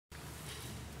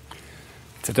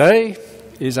Today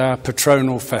is our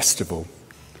Patronal festival,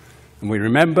 and we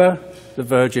remember the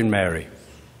Virgin Mary.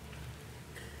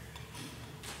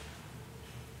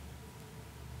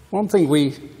 One thing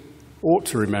we ought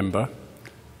to remember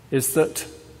is that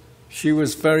she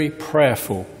was very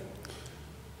prayerful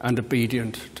and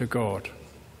obedient to God.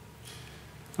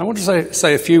 I want to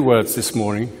say a few words this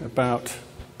morning about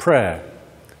prayer,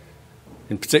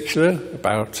 in particular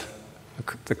about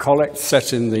the collect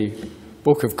set in the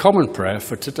Book of Common Prayer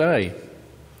for today.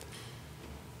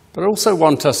 But I also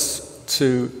want us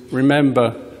to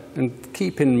remember and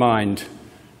keep in mind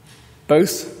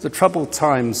both the troubled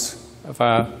times of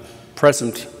our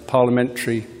present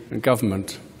parliamentary and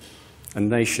government and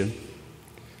nation,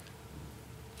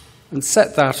 and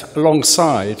set that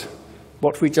alongside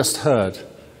what we just heard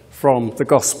from the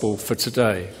Gospel for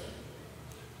today,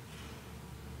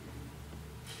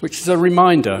 which is a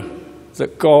reminder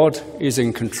that God is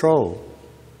in control,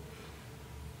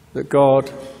 that God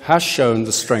has shown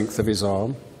the strength of his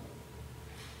arm.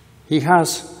 He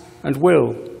has and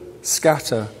will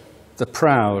scatter the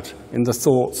proud in the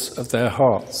thoughts of their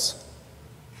hearts,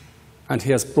 and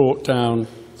he has brought down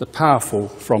the powerful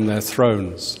from their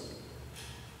thrones.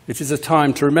 It is a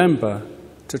time to remember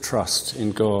to trust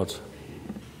in God.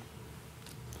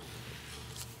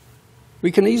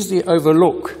 We can easily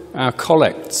overlook our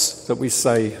collects that we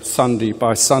say Sunday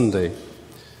by Sunday.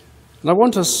 And I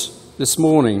want us this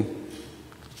morning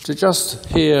to just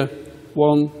hear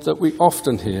one that we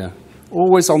often hear,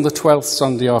 always on the 12th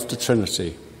Sunday after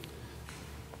Trinity.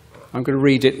 I'm going to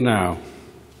read it now.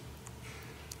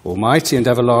 Almighty and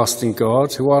everlasting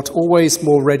God, who art always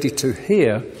more ready to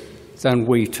hear than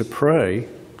we to pray,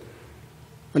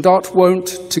 and art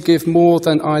wont to give more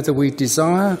than either we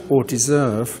desire or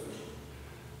deserve,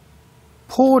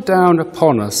 pour down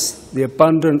upon us the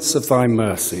abundance of thy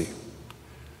mercy,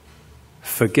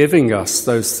 forgiving us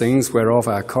those things whereof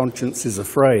our conscience is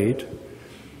afraid,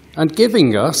 and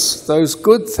giving us those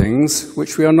good things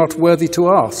which we are not worthy to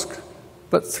ask,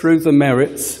 but through the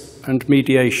merits and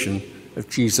mediation of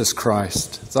Jesus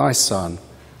Christ, thy Son,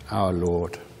 our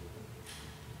Lord.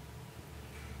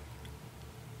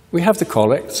 We have the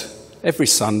collect every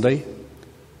Sunday.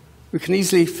 We can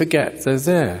easily forget they're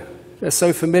there. They're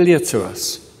so familiar to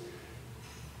us.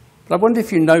 But I wonder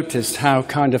if you noticed how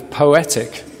kind of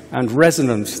poetic and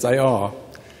resonant they are.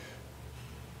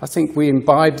 I think we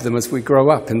imbibe them as we grow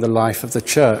up in the life of the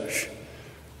church.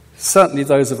 Certainly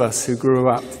those of us who grew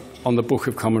up on the Book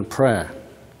of Common Prayer.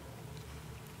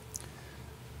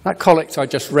 That collect I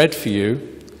just read for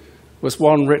you was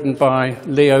one written by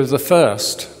Leo I.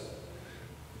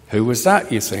 Who was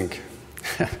that, you think?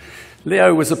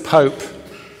 Leo was a pope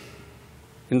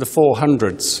in the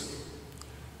 400s.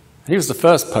 He was the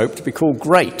first pope to be called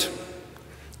Great,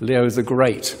 Leo the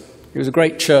Great. He was a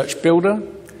great church builder.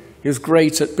 He was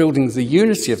great at building the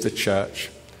unity of the church.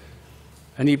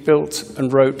 And he built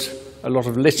and wrote a lot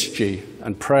of liturgy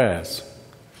and prayers.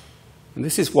 And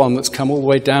this is one that's come all the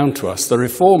way down to us. The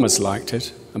Reformers liked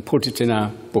it and put it in our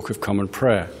Book of Common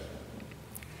Prayer.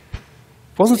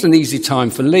 It wasn't an easy time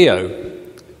for Leo.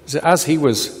 As he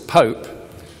was pope,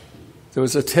 there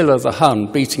was Attila the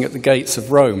Hun beating at the gates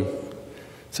of Rome.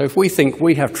 So if we think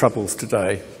we have troubles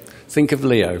today, think of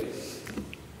Leo.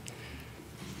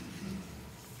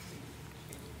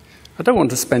 I don't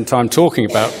want to spend time talking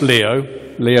about Leo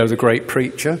the great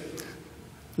preacher,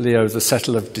 Leo the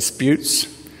settler of disputes.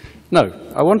 No,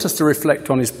 I want us to reflect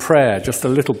on his prayer just a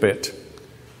little bit.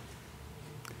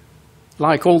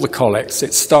 Like all the collects,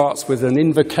 it starts with an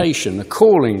invocation, a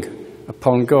calling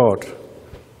upon God.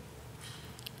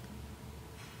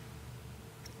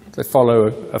 They follow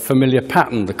a familiar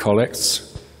pattern, the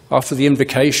collects. After the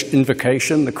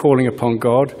invocation, the calling upon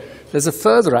God, there's a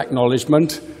further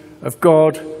acknowledgement of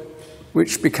God,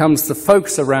 which becomes the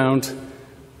focus around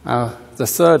the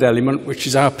third element, which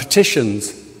is our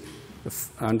petitions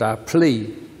and our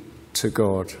plea to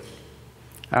God,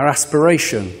 our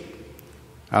aspiration,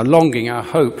 our longing, our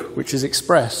hope, which is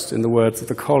expressed in the words of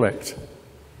the collect.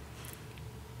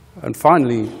 And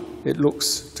finally, it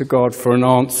looks to God for an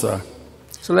answer.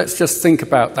 So let's just think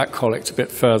about that collect a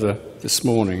bit further this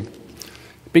morning.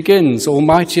 It begins,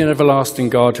 Almighty and everlasting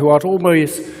God, who art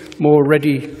always more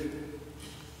ready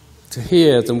to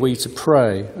hear than we to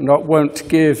pray, and art wont to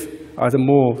give either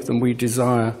more than we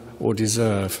desire or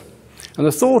deserve. And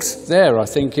the thought there, I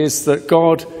think, is that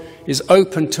God is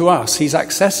open to us. He's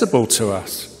accessible to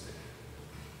us.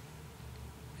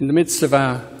 In the midst of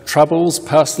our troubles,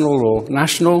 personal or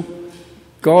national,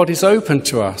 God is open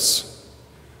to us.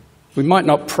 We might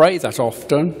not pray that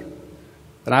often,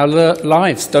 and our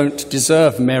lives don't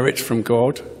deserve merit from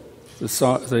God,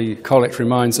 the collect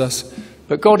reminds us,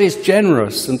 But God is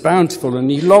generous and bountiful,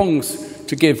 and he longs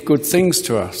to give good things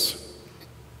to us.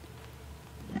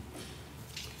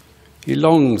 He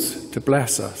longs to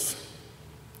bless us.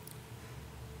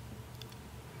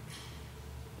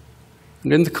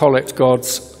 And in the collect,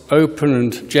 God's open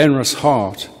and generous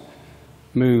heart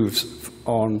moves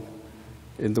on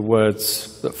in the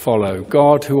words that follow.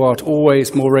 God, who art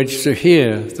always more ready to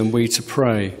hear than we to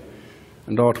pray,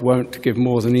 and art wont to give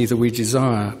more than either we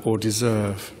desire or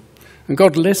deserve. And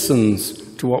God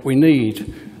listens to what we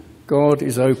need. God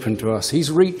is open to us. He's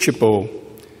reachable.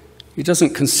 He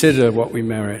doesn't consider what we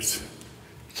merit.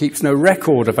 He keeps no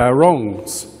record of our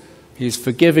wrongs. He's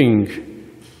forgiving,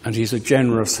 and he's a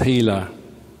generous healer.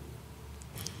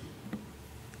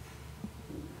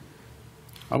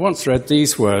 I once read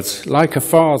these words: like a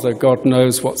father, God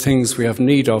knows what things we have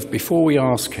need of before we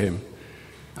ask him,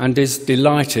 and is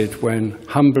delighted when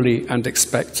humbly and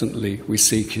expectantly we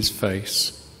seek his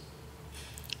face.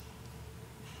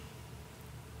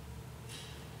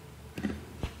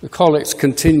 The collect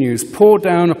continues: pour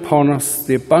down upon us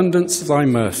the abundance of thy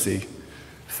mercy,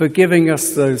 forgiving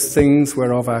us those things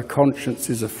whereof our conscience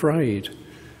is afraid,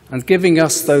 and giving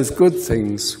us those good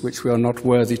things which we are not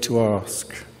worthy to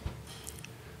ask.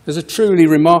 There's a truly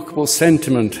remarkable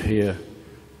sentiment here.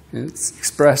 It's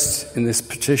expressed in this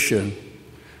petition.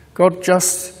 God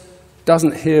just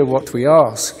doesn't hear what we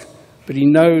ask, but he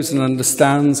knows and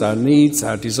understands our needs,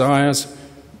 our desires,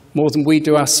 more than we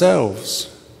do ourselves.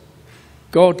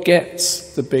 God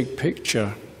gets the big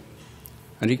picture,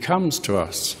 and he comes to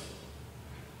us.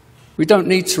 We don't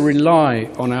need to rely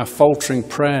on our faltering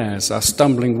prayers, our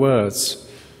stumbling words,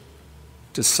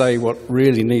 to say what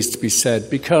really needs to be said,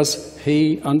 because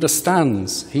he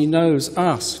understands. He knows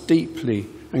us deeply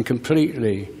and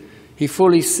completely. He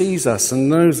fully sees us and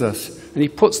knows us, and he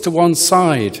puts to one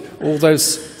side all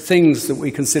those things that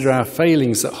we consider our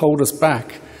failings that hold us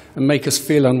back and make us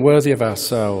feel unworthy of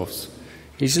ourselves.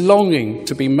 He's longing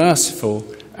to be merciful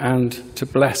and to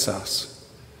bless us.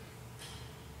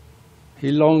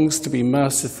 He longs to be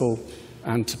merciful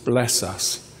and to bless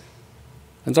us.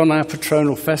 And on our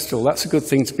Patronal festival, that's a good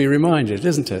thing to be reminded,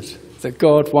 isn't it? That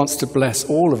God wants to bless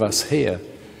all of us here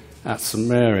at St.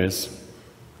 Mary's.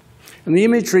 And the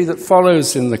imagery that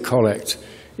follows in the collect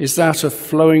is that of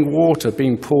flowing water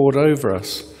being poured over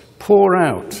us. Pour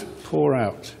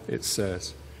out, it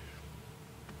says.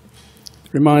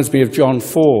 Reminds me of John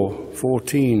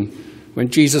 4:14, when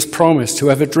Jesus promised,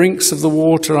 whoever drinks of the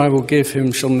water I will give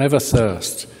him shall never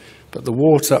thirst, but the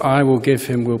water I will give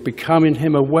him will become in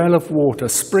him a well of water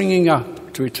springing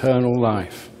up to eternal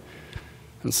life.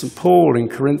 And St. Paul in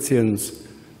Corinthians,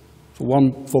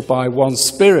 for by one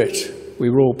Spirit we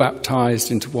were all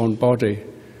baptized into one body,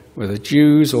 whether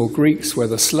Jews or Greeks,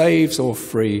 whether slaves or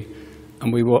free,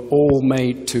 and we were all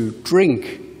made to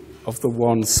drink of the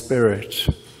one Spirit.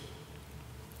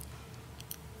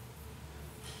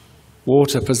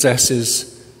 Water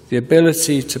possesses the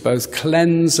ability to both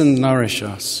cleanse and nourish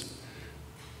us.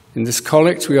 In this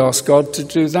collect, we ask God to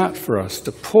do that for us,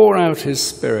 to pour out his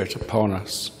Spirit upon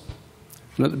us.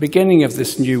 And at the beginning of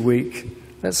this new week,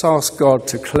 let's ask God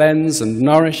to cleanse and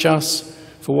nourish us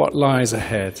for what lies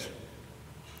ahead.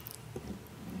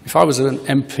 If I was an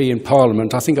MP in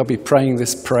Parliament, I think I'd be praying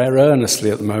this prayer earnestly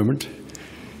at the moment.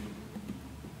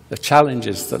 The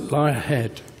challenges that lie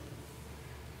ahead.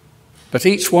 But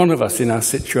each one of us in our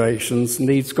situations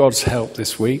needs God's help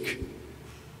this week.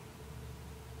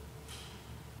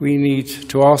 We need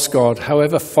to ask God,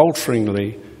 however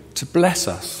falteringly, to bless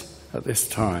us at this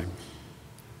time.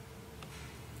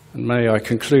 And may I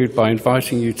conclude by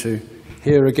inviting you to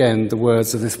hear again the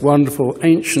words of this wonderful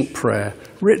ancient prayer,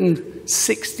 written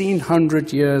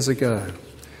 1600 years ago.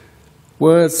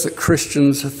 Words that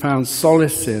Christians have found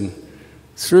solace in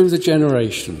through the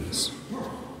generations.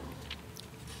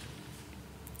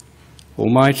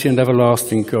 Almighty and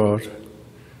everlasting God,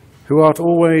 who art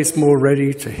always more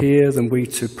ready to hear than we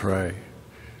to pray,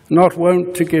 not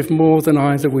wont to give more than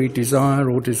either we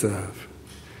desire or deserve,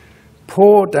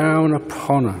 pour down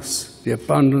upon us the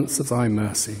abundance of thy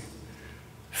mercy,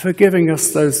 forgiving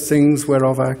us those things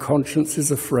whereof our conscience is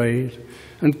afraid,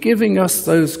 and giving us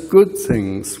those good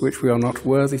things which we are not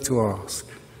worthy to ask,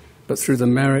 but through the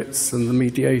merits and the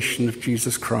mediation of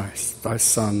Jesus Christ, thy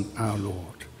Son, our Lord.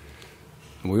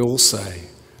 And we all say,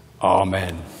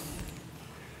 Amen.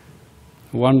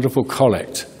 A wonderful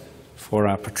collect for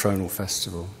our Patronal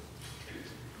festival.